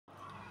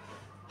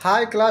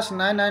Hi class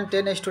 9 and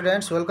 10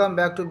 students, welcome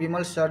back to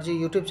Bimal Sarji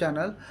YouTube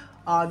channel.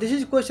 This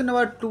is question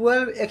number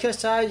 12,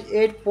 exercise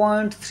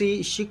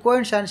 8.3,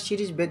 sequence and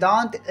series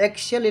Vedanta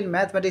Excel in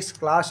Mathematics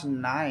class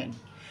 9.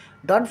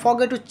 Don't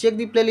forget to check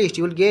the playlist,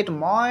 you will get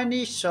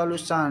many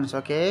solutions,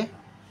 okay?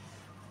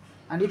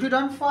 And if you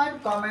don't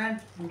find,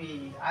 comment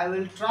me. I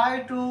will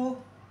try to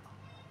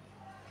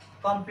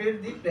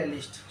complete the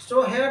playlist.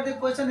 So here the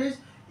question is,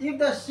 if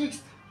the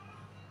sixth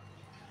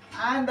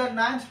and the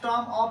ninth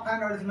term of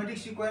an arithmetic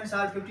sequence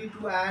are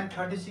 52 and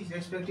 36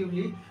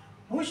 respectively,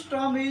 which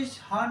term is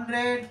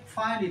 100?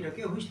 Find it,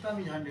 okay? Which term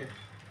is 100?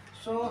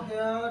 So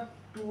here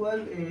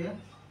 12a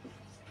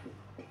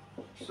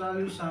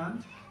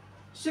solution.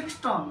 Sixth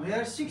term,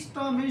 here sixth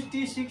term is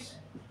t6.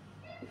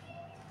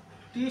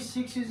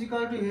 T6 is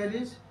equal to, here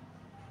is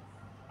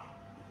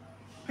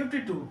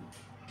 52.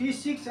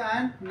 T6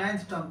 and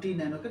ninth term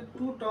T9, okay?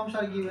 Two terms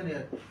are given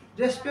here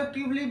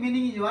respectively,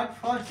 meaning is what?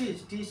 First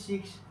is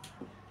T6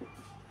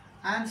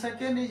 and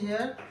second is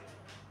here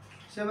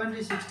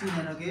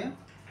 7069, okay?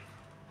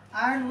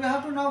 And we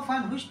have to now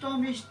find which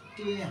term is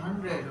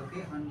 100,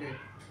 okay? 100.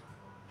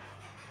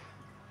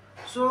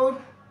 So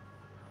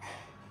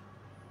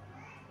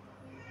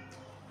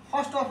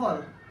first of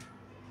all,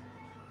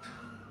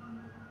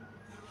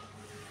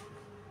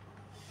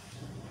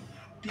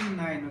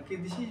 T9, okay?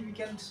 This is, we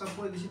can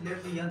suppose this is,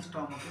 let the nth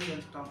term, okay?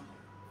 Nth term.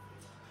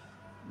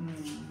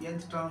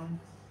 Nth term.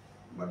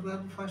 But we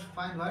have to first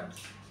find what?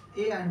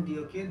 A and D,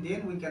 okay?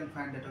 Then we can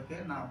find it, okay?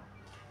 Now.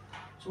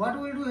 So what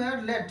we will do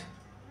here? Let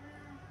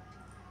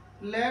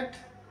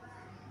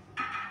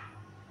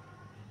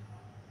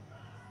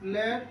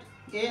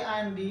A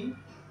and D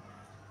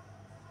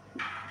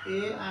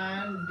it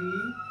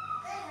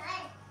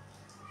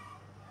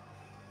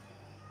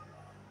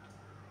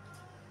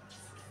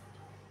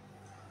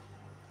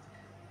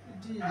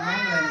is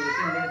long language,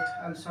 okay?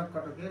 I'll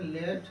shortcut, okay?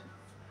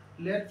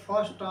 Let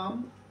first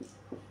term is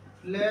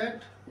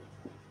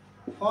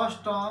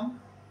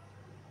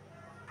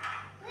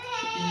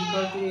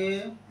equal to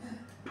A,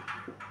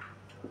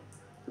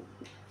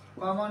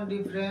 common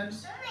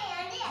difference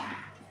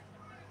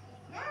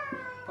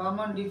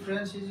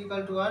is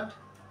equal to what?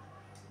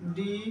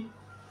 D,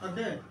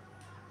 okay?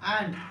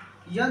 And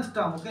nth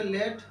term, okay?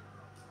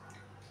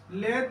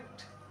 Let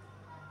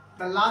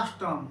the last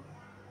term,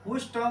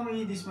 which term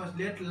is this much?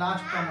 Let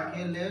last term,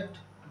 okay? Let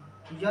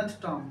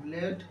nth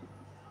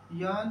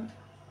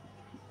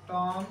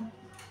term,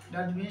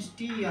 that means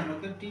Tn,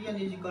 okay? Tn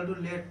is equal to,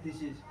 let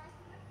this is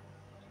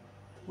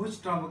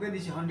which term, okay?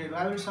 This is 100.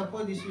 I will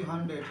suppose this is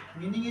 100.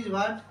 Meaning is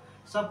what?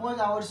 Suppose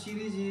our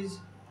series is,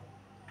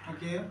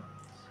 okay?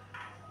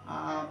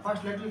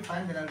 First let me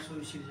find, then I'll show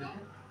you series, okay?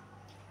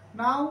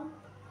 Now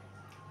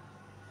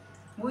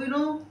we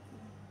know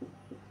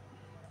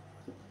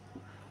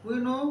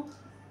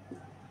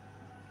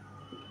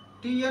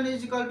Tn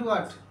is equal to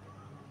what?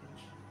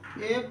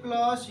 A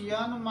plus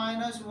n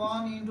minus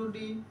 1 into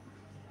D,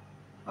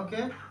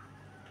 okay?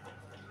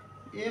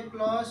 A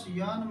plus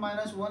n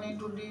minus 1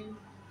 into D,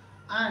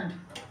 and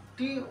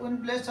T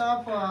in place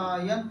of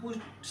n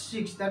put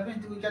 6, that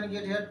means we can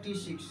get here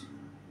T6.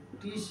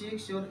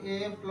 Your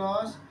A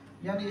plus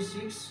n is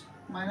 6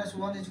 minus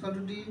 1 is equal to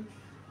D.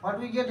 What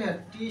we get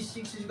here? T6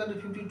 is equal to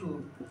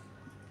 52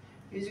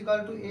 is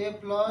equal to A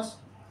plus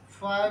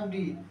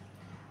 5D.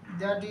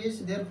 That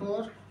is,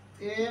 therefore,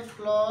 A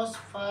plus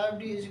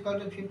 5D is equal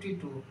to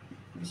 52.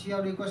 This is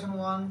our equation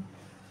 1.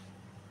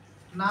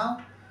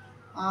 Now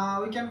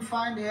we can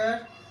find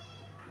here,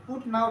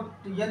 put now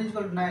n is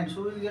equal to 9,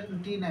 so we will get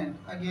T9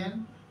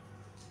 again.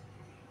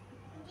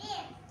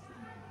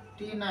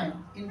 T9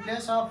 in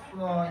place of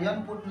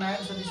n put 9,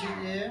 so this is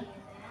A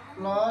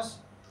plus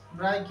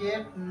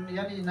bracket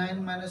n is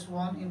 9 minus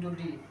 1 into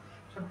D.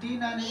 So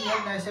T9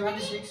 is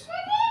 76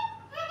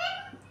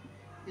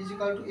 is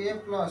equal to A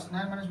plus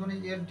 9 minus 1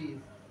 is 8D.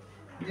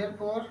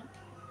 Therefore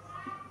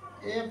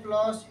A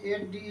plus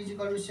 8D is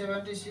equal to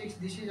 76.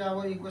 This is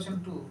our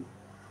equation 2.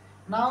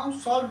 Now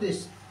solve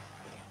this.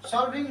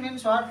 Solving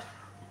means what?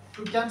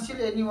 To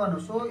cancel any one.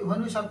 So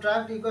when we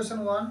subtract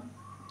equation 1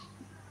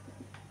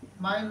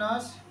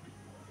 minus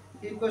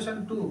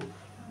equation 2,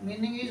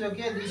 meaning is,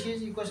 okay, this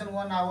is equation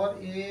 1, our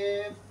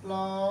A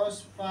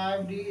plus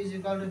 5D is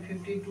equal to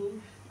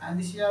 52, and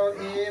this is our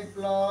A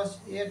plus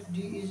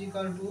 8D is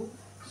equal to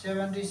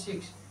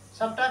 76.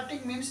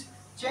 Subtracting means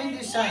change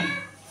the sign.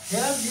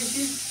 Here this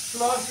is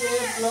plus A,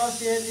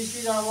 this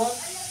is our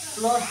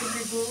plus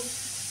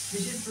 52,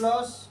 this is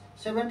plus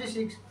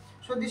 76.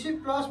 So this is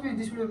plus means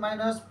this will be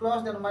minus,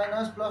 plus then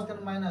minus, plus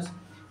then minus.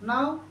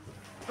 Now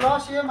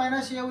plus A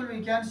minus A will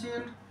be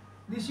cancelled.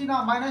 This is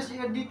now minus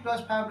 8D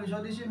plus 5D.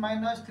 So this is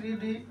minus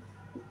 3D,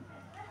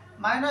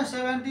 minus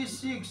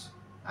 76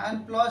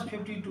 and plus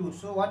 52.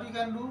 So what you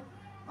can do?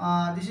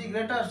 This is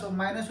greater, so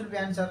minus will be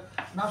answer.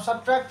 Now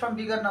subtract from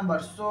bigger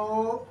numbers.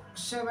 So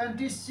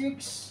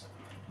 76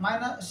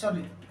 minus,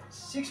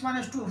 6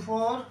 minus 2,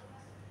 4,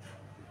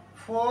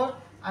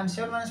 and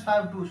 7 minus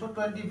 5, 2. So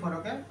 24,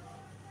 okay?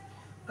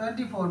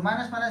 24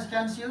 minus minus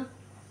cancel.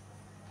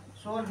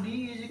 So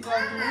D is equal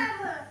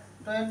to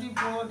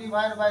 24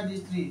 divided by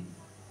this 3.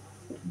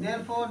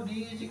 Therefore,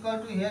 D is equal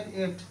to here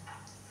 8.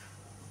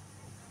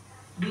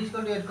 D is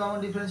equal to 8.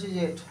 Common difference is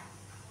 8.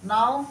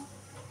 Now,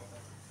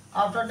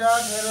 after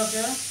that, here,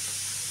 okay.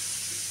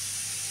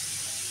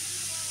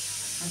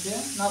 Okay.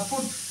 Now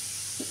put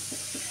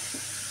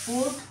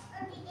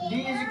D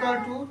is equal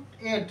to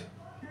 8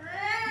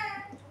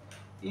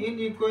 in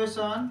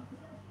equation.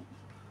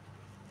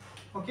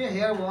 Okay.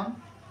 Here one.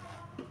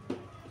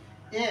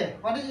 A.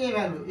 What is A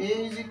value? A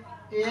is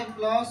A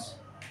plus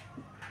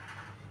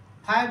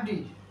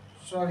 5D.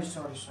 Sorry.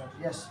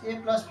 Yes, A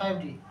plus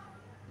 5D.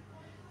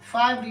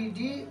 5D,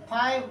 D,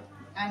 5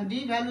 and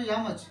D value is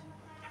how much?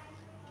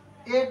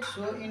 8.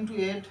 So into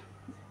 8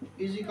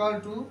 is equal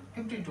to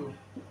 52.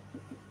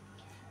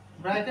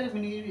 Bracket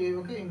meaning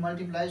okay,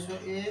 multiply. So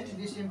A,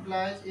 this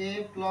implies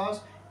A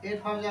plus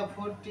 8 5 is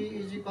 40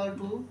 is equal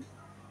to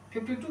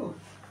 52.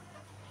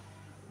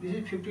 This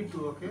is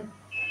 52, okay.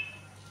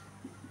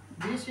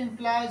 This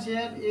implies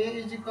here A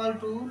is equal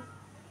to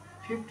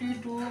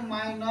 52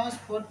 minus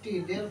 40.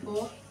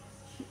 Therefore,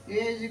 A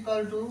is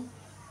equal to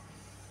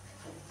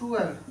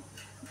 12.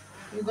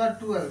 You got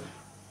 12.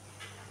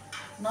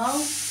 Now,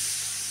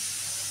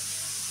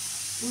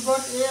 you got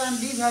A and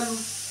D value.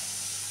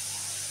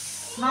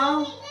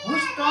 Now,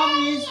 which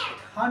term is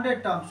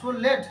 100 term? So,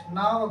 let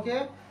now,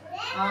 okay.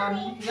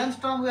 Nth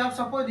term we have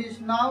suppose this.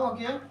 Now,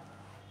 okay.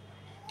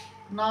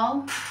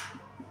 Now,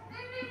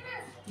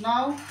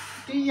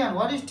 Tn.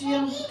 What is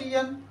Tn?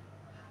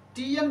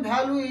 Tn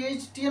value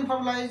is, Tn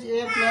formula is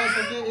A plus,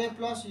 okay, A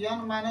plus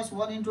n minus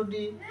 1 into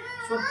D.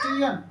 So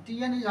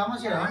Tn is how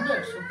much here?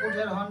 100. So put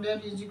here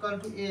 100 is equal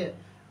to A.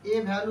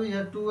 A value is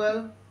here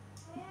 12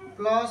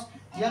 plus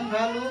n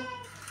value,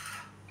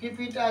 keep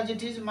it as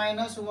it is,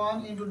 minus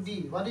 1 into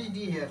D. What is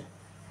D here?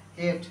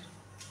 8.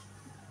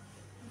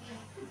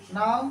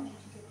 Now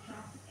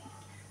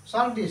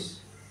solve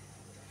this.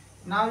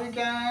 Now we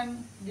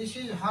can, this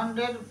is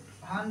 100,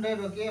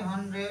 okay,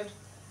 100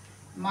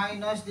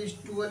 minus this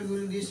 12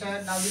 will be this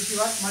side. Now this is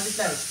what?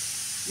 Multiply.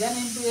 N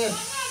into 8.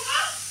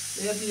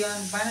 8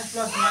 n minus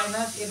plus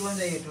minus 8 1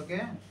 is 8,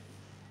 okay.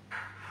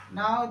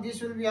 Now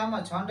this will be how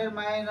much? 100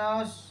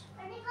 minus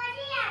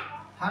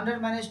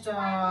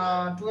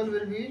 12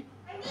 will be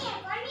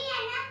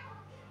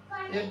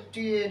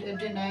 88,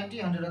 80,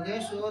 90, 100, okay.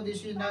 So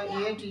this is now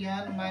 8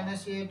 n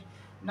minus 8.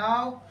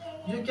 Now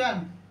you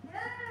can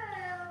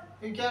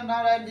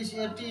now write this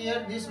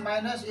 88, this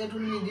minus 8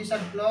 will be this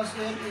and plus 8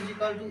 is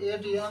equal to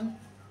 8 n.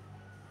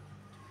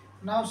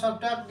 Now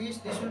subtract this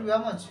will be how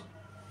much?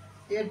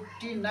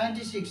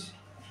 96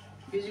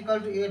 is equal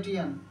to 8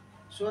 n.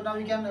 So now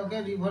we can,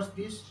 okay, reverse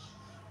this.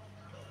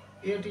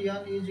 8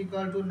 n is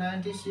equal to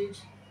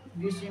 96.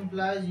 This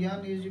implies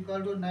n is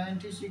equal to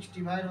 96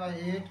 divided by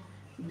 8.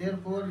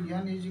 Therefore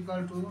n is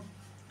equal to,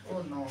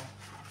 oh no,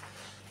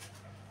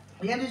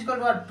 n is equal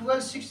to what?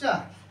 12 6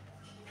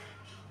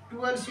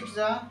 12 6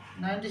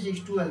 96,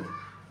 12.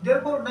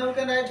 Therefore now we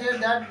can write here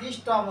that this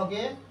term,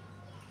 okay,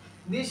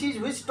 this is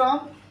which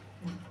term?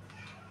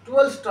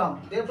 12th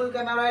term. Therefore you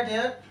can now write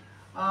here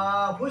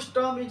which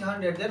term is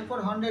 100.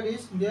 Therefore 100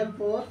 is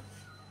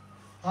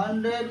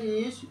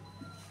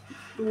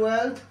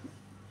 12th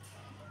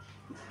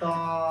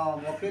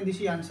term. Okay, this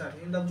is answer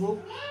in the book.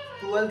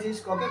 12th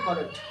is, okay,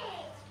 correct.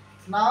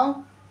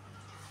 Now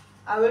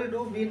I will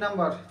do B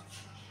number.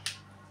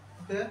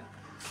 Okay.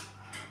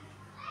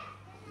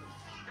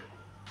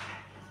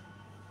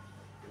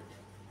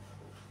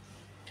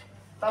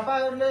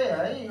 तपाईहरुले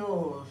है यो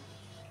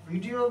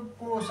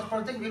भिडियोको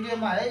प्रत्येक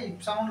भिडियोमा है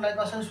साउन्डलाई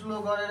कसरी slow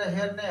गरेर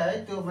हेर्ने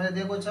है त्यो मैले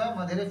दिएको छ।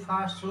 म धेरै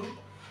फास्ट छु।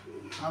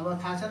 अब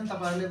थाहा छैन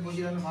तपाईहरुले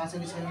बुझिरहनु भएको छ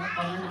कि छैन,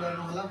 कमेन्ट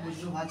गर्नु होला।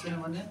 बुझ्नु भएको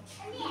छैन भने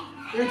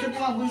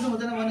एकचोटिमा बुझ्नु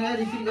हुँदैन भने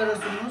रिपिट गरेर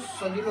सुन्नुस्,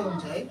 सजिलो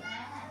हुन्छ है।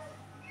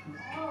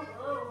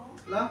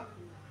 ल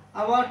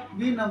अब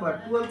बी नम्बर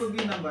 12 को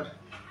B number.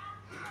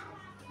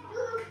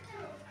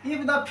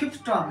 If the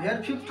fifth term, here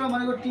fifth term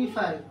भनेको T5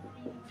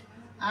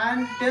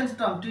 and 10th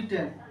term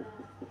T10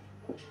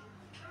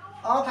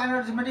 of an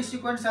arithmetic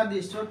sequence are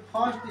this. So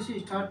first this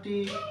is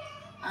 30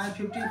 and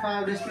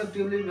 55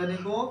 respectively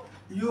भनेको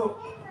यो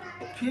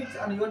fifth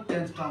and yo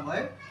 10th term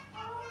है।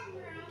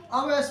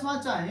 अब यसमा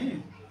चाहिँ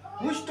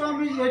which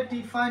term is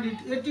 80, find it।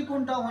 80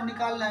 कुन term हो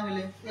निकाल्ने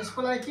हामीले।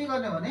 यसको लागि के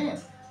गर्ने भने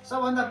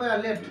सबभन्दा पहिला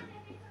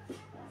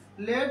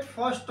let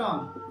first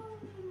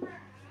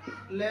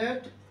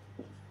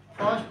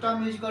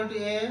term is equal to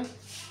A,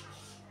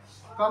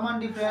 common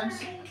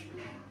difference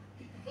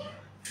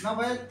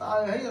नभए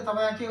है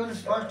तपाईँ के गर्नु,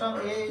 first term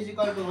A is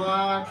equal to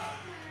what,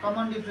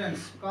 common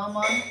difference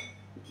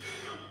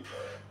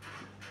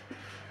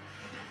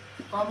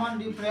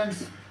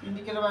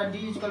indicated by D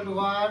is equal to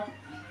what,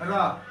 र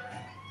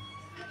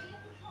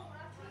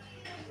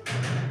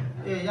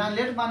यहाँ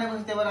लेट मानेको छ,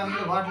 त्यही भएर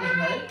हामीले वाट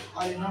लेख्ने है।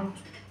 अहिले नम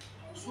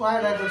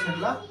सुहाइरहेको छ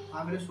ल,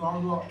 हामीले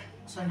सुहाउँदो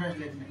सेन्टेन्स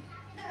लेख्ने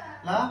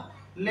ल।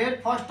 Let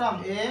first term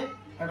A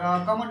raw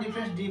common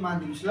difference D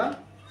मानिदिनुस् ल।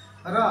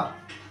 र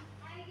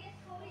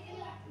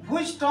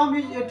which term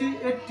is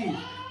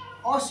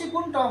 80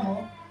 कुन टर्म हो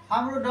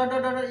हाम्रो? डट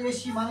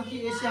AC मानौ कि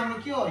AC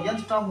हाम्रो के हो?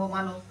 nth टर्म हो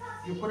मानौ।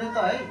 यो कुनै त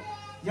है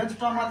nth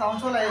टर्ममा त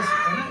आउँछ होला हैन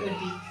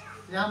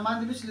 80 यहाँ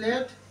मानिदिनुस्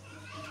late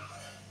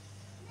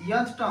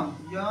nth term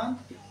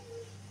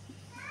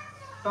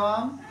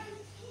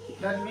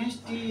that means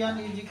Tn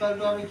is equal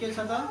to our के छ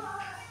त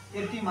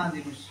 80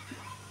 मानिदिनुस्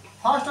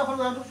first of all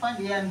we have to find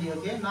a and d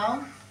okay now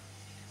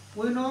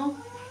we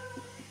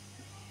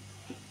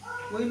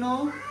know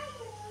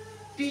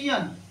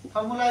Tn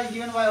formula is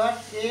given by what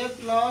a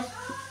plus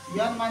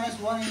n minus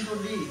 1 into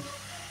d.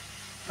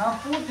 Now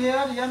put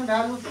here n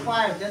value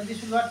 5, then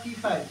this will be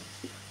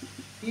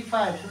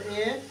t5 so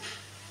a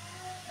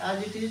as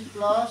it is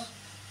plus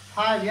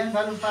 5 n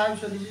value 5,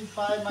 so this is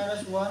 5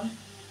 minus 1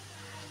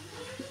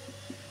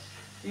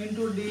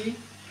 into d.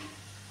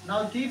 Now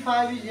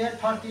t5 is here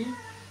 30,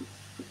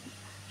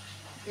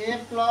 a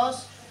plus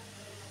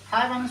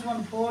 5 minus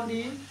 1 4d,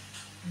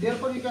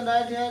 therefore you can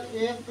write here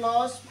a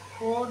plus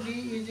 4d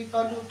is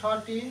equal to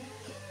 30,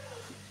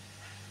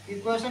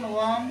 equation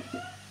 1.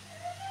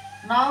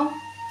 Now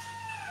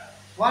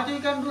what you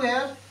can do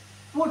here,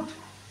 put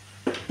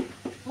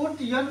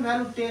n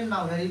value 10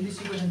 now here in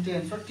this equation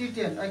 10, so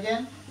t10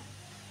 again,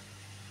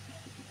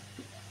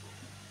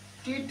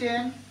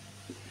 t10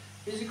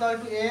 is equal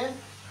to a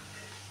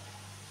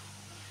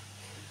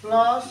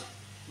plus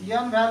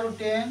n value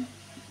 10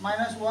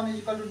 minus 1 is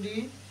equal to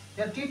d.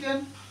 Here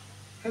t10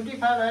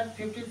 55 at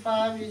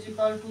 55 is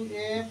equal to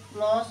a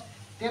plus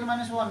 10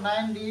 minus 1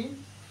 9d,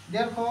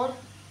 therefore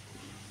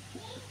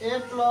a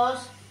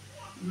plus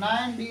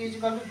 9d is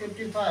equal to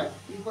 55,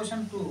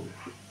 equation 2.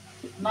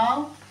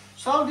 Now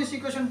solve this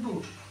equation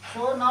 2.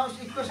 So now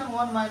equation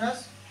 1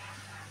 minus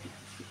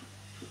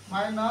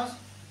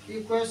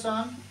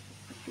equation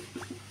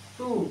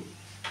 2.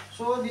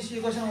 So this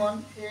equation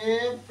 1,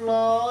 a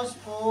plus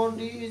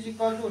 4d is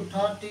equal to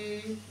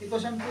 30,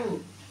 equation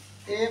 2,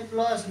 a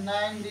plus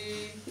 9d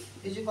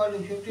is equal to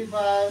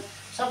 55.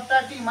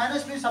 Subtracting,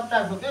 minus means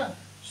subtract, okay?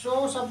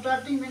 So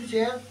subtracting means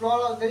here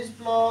plus, there is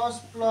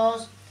plus,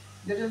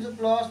 there is also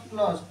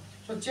plus.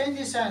 So change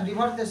the sign,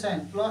 reverse the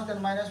sign, plus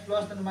then minus,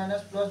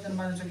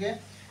 okay?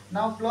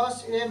 Now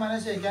plus a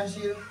minus a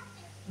cancel.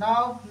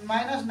 Now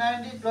minus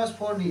 9d plus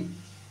 4d.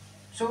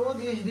 So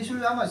this will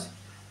be how much?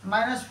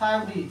 Minus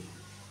 5d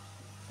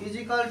is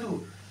equal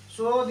to,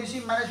 so this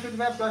is minus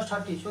 55 plus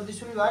 30, so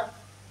this will be what?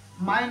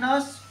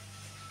 Minus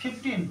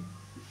 15,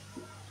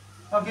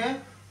 okay?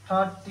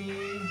 30,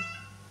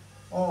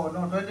 oh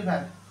no,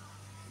 25,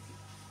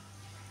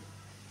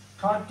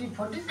 30,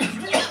 40,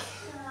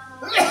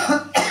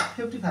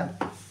 55.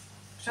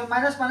 So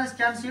minus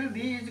cancel,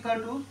 b is equal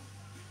to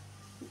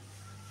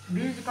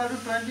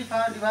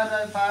 25 divided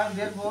by 5,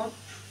 therefore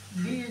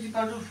d is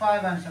equal to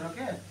 5 answer,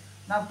 okay?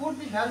 Now put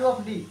the value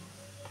of d.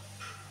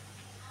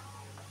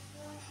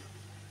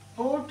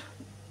 Put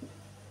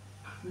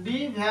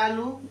d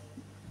value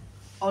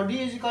or d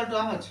is equal to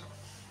how much?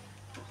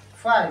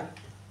 5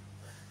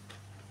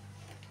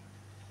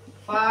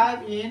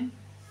 in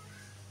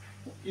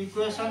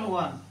equation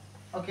 1,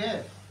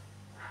 okay?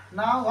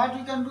 Now what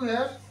we can do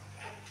here,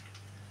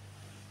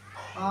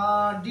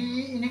 d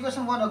in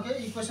equation 1, okay?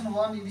 Equation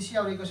 1, this is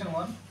our equation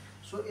 1.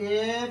 So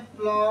a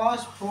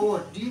plus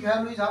 4, d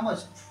value is how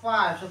much?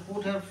 5, so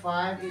put here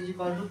 5 is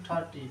equal to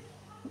 30.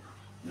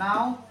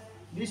 Now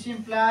this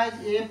implies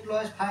a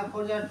plus 5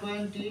 4 is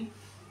 20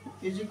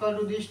 is equal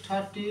to this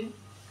 30.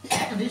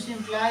 This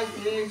implies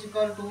a is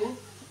equal to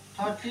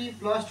 30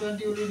 plus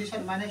 20 will be this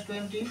at minus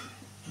 20.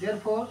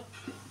 Therefore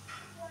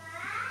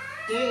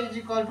a is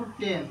equal to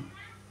 10.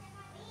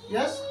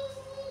 Yes,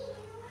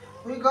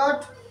 we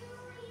got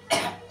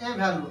a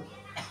value,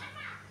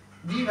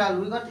 d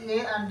value, we got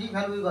a and d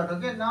value we got,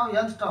 okay? Now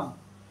nth term,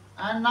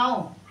 and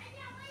now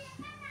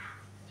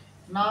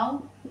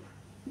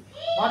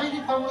what is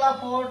the formula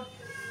for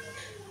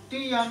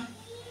Tn?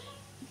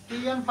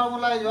 Tn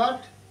formula is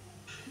what?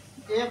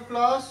 A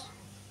plus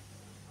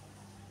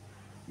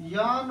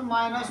n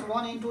minus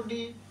 1 into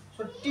d.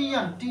 So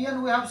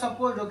Tn we have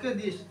supposed, okay?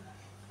 This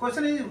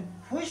question is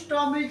which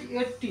term is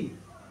 80?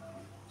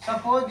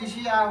 Suppose this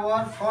is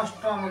our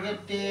first term, okay?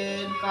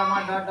 10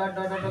 comma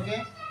dot,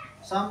 okay?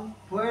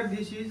 Somewhere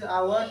this is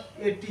our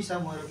 80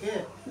 somewhere,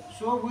 okay?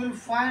 So we will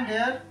find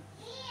here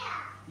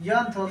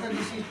nth, okay?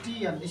 This is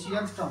Tn, this is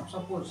nth term.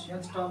 Suppose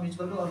nth term is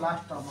equal to our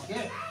last term,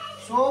 okay?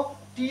 So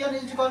Tn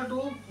is equal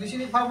to, this is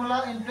the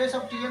formula, in place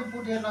of Tn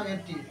put here now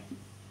 80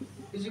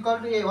 is equal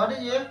to a, what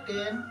is a?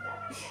 10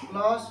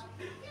 plus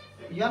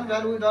n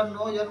value we don't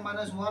know, n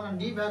minus 1, and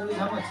d value is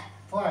how much?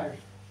 5.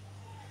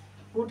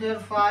 Put here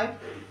 5.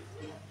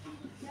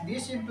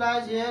 This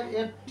implies here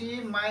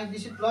 80 minus,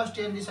 this is plus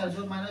 10, this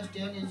also minus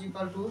 10 is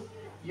equal to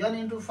n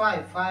into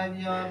 5,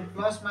 5n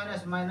plus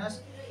minus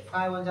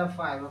 5 1 is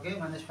 5, okay?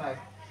 Minus 5.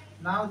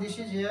 Now this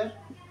is here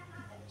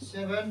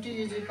 70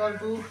 is equal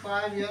to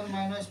 5n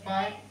minus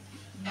 5.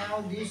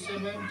 Now this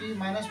 70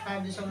 minus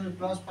 5, this will be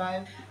plus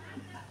 5.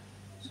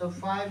 So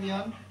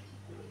 5n.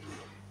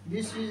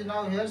 This is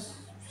now here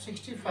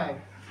 65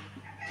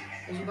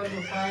 is equal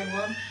to 5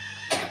 1.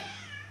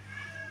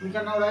 We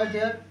can now write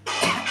here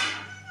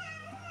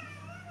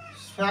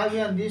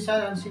 5n this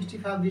side and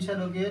 65 this side,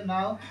 okay?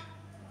 Now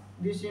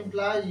this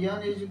implies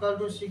n is equal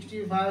to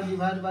 65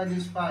 divided by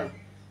this 5.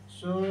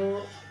 So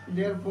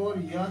therefore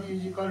n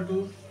is equal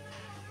to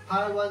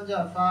 5 1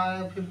 ja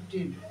 5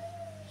 15.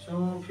 So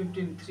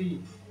 15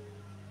 3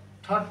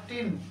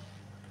 13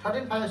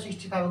 13 5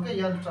 65. Okay,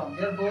 n term.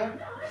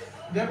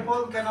 Therefore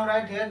we can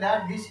write here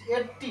that this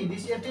 80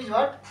 is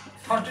what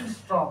 13th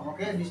term.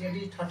 Okay, this 80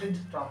 is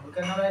 13th term. We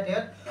can write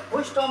here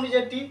which term is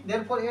 80.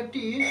 Therefore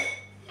 80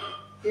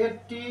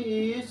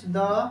 is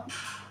the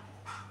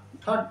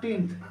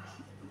 13th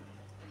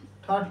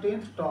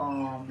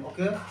term.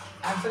 Okay,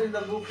 answer in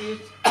the book is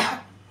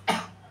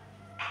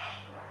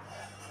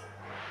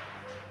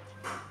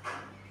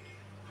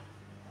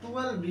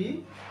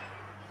 12b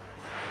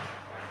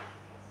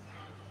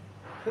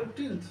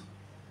 15th.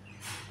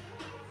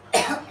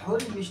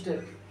 What is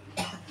mistake?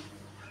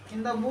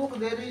 In the book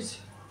there is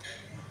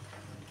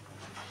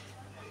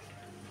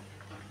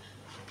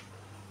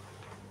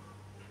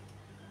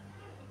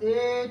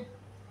a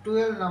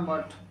 12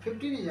 number,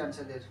 15 is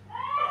answer there.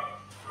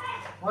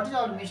 What is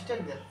our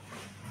mistake there?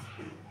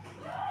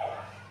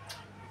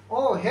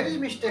 Oh, here is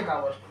mistake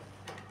our.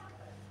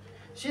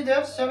 See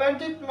there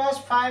 70 plus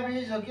 5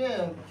 is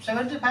okay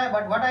 75,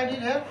 but what I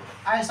did here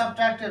I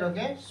subtracted.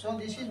 Okay, so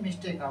this is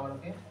mistake our.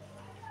 Okay,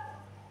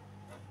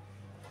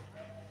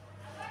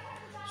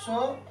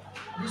 so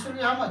this will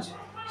be how much?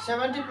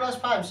 70 plus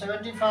 5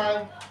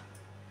 75.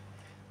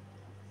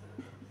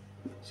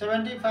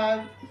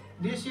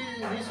 This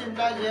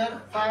implies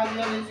here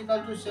 5n is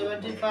equal to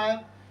 75,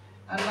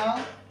 and now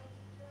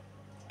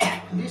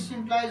this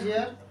implies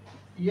here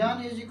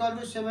n is equal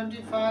to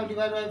 75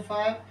 divided by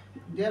 5.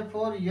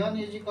 Therefore n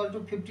is equal to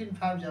 15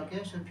 5.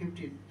 Okay, so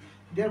 15.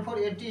 Therefore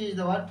 80 is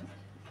the what?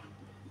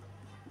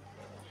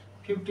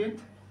 15th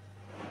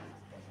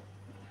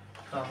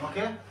term.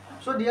 Okay,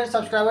 so dear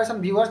subscribers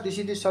and viewers, this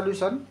is the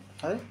solution.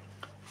 है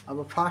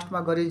अब फास्टमा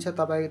गरिन्छ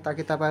तपाईँ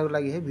ताकि तपाईहरुको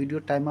लागि है video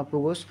टाइममा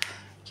पुगोस्,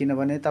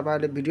 किनभने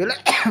तपाईहरुले भिडियोलाई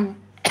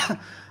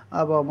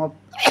अब म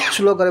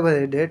स्लो गरे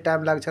भने धेरै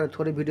टाइम लाग्छ र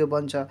थोरै भिडियो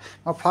बन्छ।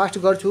 म फास्ट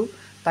गर्छु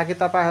ताकि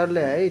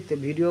तपाईहरुले है त्यो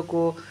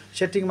भिडियोको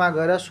सेटिङमा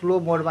गएर स्लो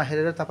मोडमा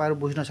हेरेर तपाईहरु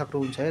बुझ्न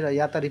सक्नुहुन्छ है, र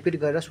या त रिपिट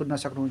गरेर सुन्न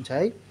सक्नुहुन्छ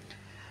है।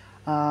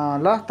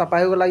 ल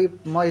तपाईहरुको लागि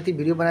म यति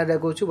भिडियो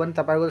बनाइरहेको छु भने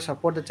तपाईहरुको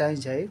सपोर्ट त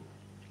चाहिन्छ है।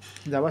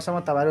 जबसम्म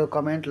तपाईहरुको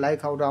कमेन्ट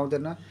लाइक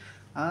आउँदैन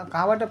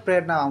कहाँबाट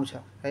प्रेरणा आउँछ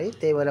है।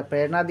 त्यही भएर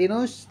प्रेरणा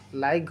दिनुस्,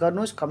 लाइक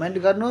गर्नुस्, कमेन्ट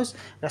गर्नुस्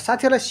र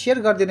साथीहरुलाई शेयर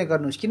गरिदिने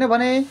गर्नुस्,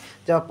 किनभने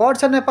जब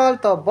पढ्छ नेपाल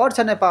त बढ्छ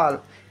नेपाल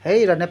है।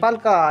 र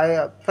नेपालका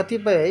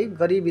कतिपय है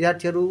गरिब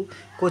विद्यार्थीहरु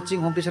कोचिङ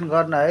होम ट्युसन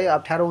गर्न है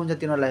अप्ठ्यारो हुन्छ,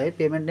 तिनीहरुलाई है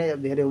पेमेन्ट नै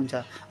धेरै हुन्छ।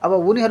 अब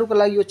उनीहरुको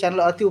लागि यो च्यानल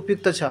अति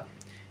उपयुक्त छ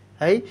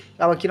है।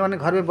 अब किनभने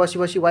घरमै बसी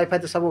बसी वाइफाई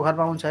त सबको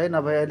घरमा हुन्छ है,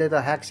 नभए अहिले त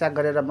ह्याक स्याक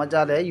गरेर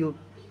मजाले है यो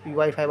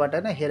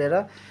वाइफाईबाट नै हेरेर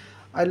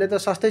अहिले त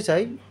सस्तै छ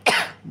है।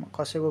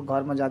 कसैको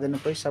घरमा जाँदैन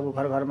कोही, सबको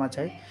घरमा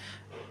छ है।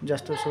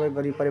 जस्तो सबै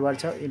गरिब परिवार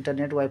छ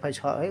इन्टरनेट वाइफाई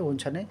छ है,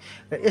 हुन्छ नै।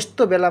 र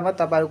यस्तो बेलामा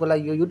तपाईहरुको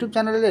लागि यो युट्युब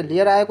च्यानलले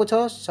लिएर आएको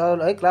छ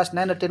है क्लास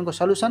 9 र 10 को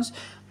सल्युशन्स।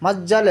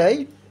 मजाले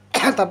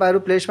है तपाईहरु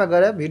प्लेलिस्टमा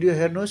गएर भिडियो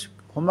हेर्नुस्,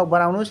 होमवर्क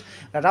बनाउनुस्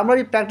र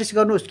राम्ररी प्र्याक्टिस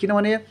गर्नुस्,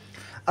 किनभने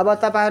अब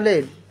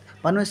तपाईहरुले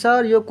भन्नु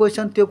सर यो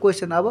क्वेशन त्यो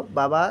क्वेशन, अब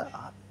बाबा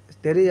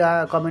धेरै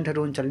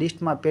कमेन्टहरु हुन्छ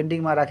लिस्टमा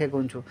पेन्डिङमा राखेको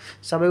हुन्छु,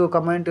 सबैको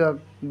कमेन्ट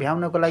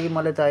भ्याउनको लागि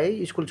मलाई त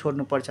है स्कुल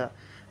छोड्नु पर्छ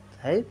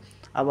है।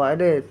 अब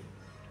अहिले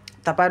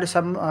तपाईहरु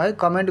सब है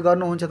कमेन्ट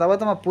गर्नुहुन्छ तब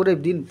त म पुरै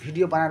दिन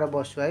भिडियो बनाएर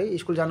बस्छु है।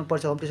 स्कुल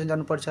जानुपर्छ, होम ट्युसन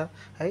जानुपर्छ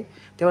है,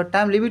 त्यही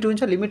टाइम लिमिट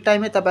हुन्छ, लिमिट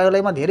टाइममै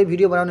तपाईहरुलाई म धेरै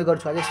भिडियो बनाउने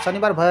गर्छु। आज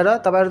शनिबार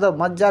भएर तपाईहरु त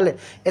मजाले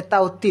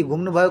यताउति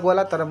घुम्नु भएको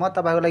होला, तर म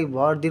तपाईहरुको लागि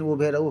भर दिन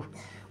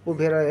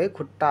उभिएर है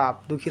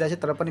खुट्टा दुखिरहेछ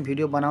तर पनि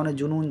भिडियो बनाउने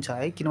जुनून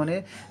छ है, किनभने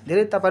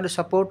धेरै तपाईहरुले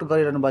सपोर्ट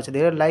गरिरहनु भएको छ,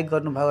 धेरै लाइक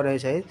गर्नु भएको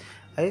रहेछ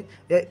है।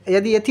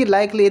 यदि यति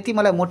लाइकले यति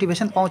मलाई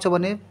मोटिभेसन पाउँछ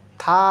भने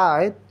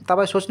थाहा है,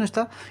 तपाई सोच्नुस्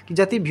त कि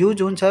जति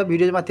भ्यूज हुन्छ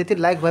भिडियोमा त्यति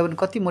लाइक भयो भने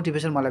कति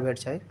मोटिभेसन मलाई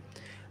भेट्छ है।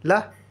 ल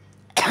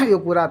यो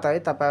कुरा त है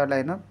तपाईहरुलाई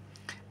हैन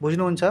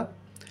बुझ्नुहुन्छ।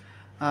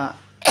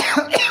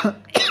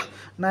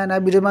 नयाँ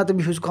भिडियोमा त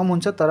भ्यूज कम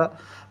हुन्छ, तर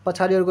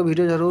पछाडिहरुको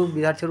भिडियोहरु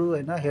विद्यार्थीहरु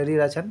हैन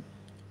हेरिरहेछन्,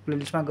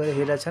 प्लेलिस्टमा गएर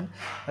हेरिरहेछन्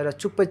र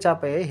चुप्पै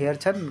चापै है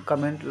हेर्छन्,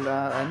 कमेन्ट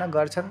हैन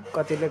गर्छन्,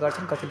 कतिले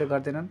गर्छन् कतिले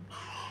गर्दैनन्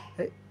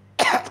है।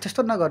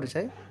 त्यस्तो नगर्नुस्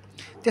है,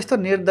 त्यस्तो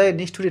निर्दय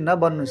निष्ठुरी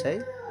नबन्नुस् है।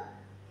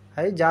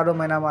 जाडो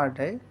महिनामा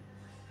है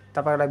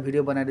तपाईहरुलाई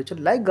भिडियो बनाइदिन्छु,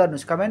 लाइक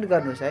गर्नुस्, कमेन्ट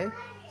गर्नुस् है।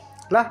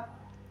 ल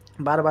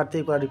बार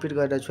त्यही कुरा रिपिट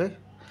गरिरहेछु है।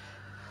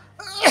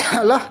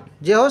 ल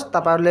जे होस्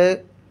तपाईहरुले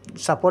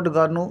सपोर्ट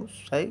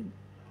गर्नुस् है,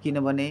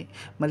 किनभने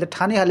मैले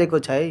ठानिहालेको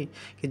छ है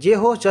कि जे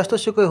होस् जस्तो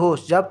सुकै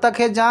होस्, जब तक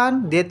है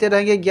जान देते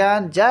रहेंगे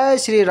ज्ञान। जय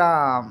श्री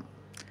राम,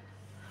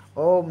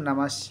 ओम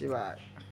नमः शिवाय।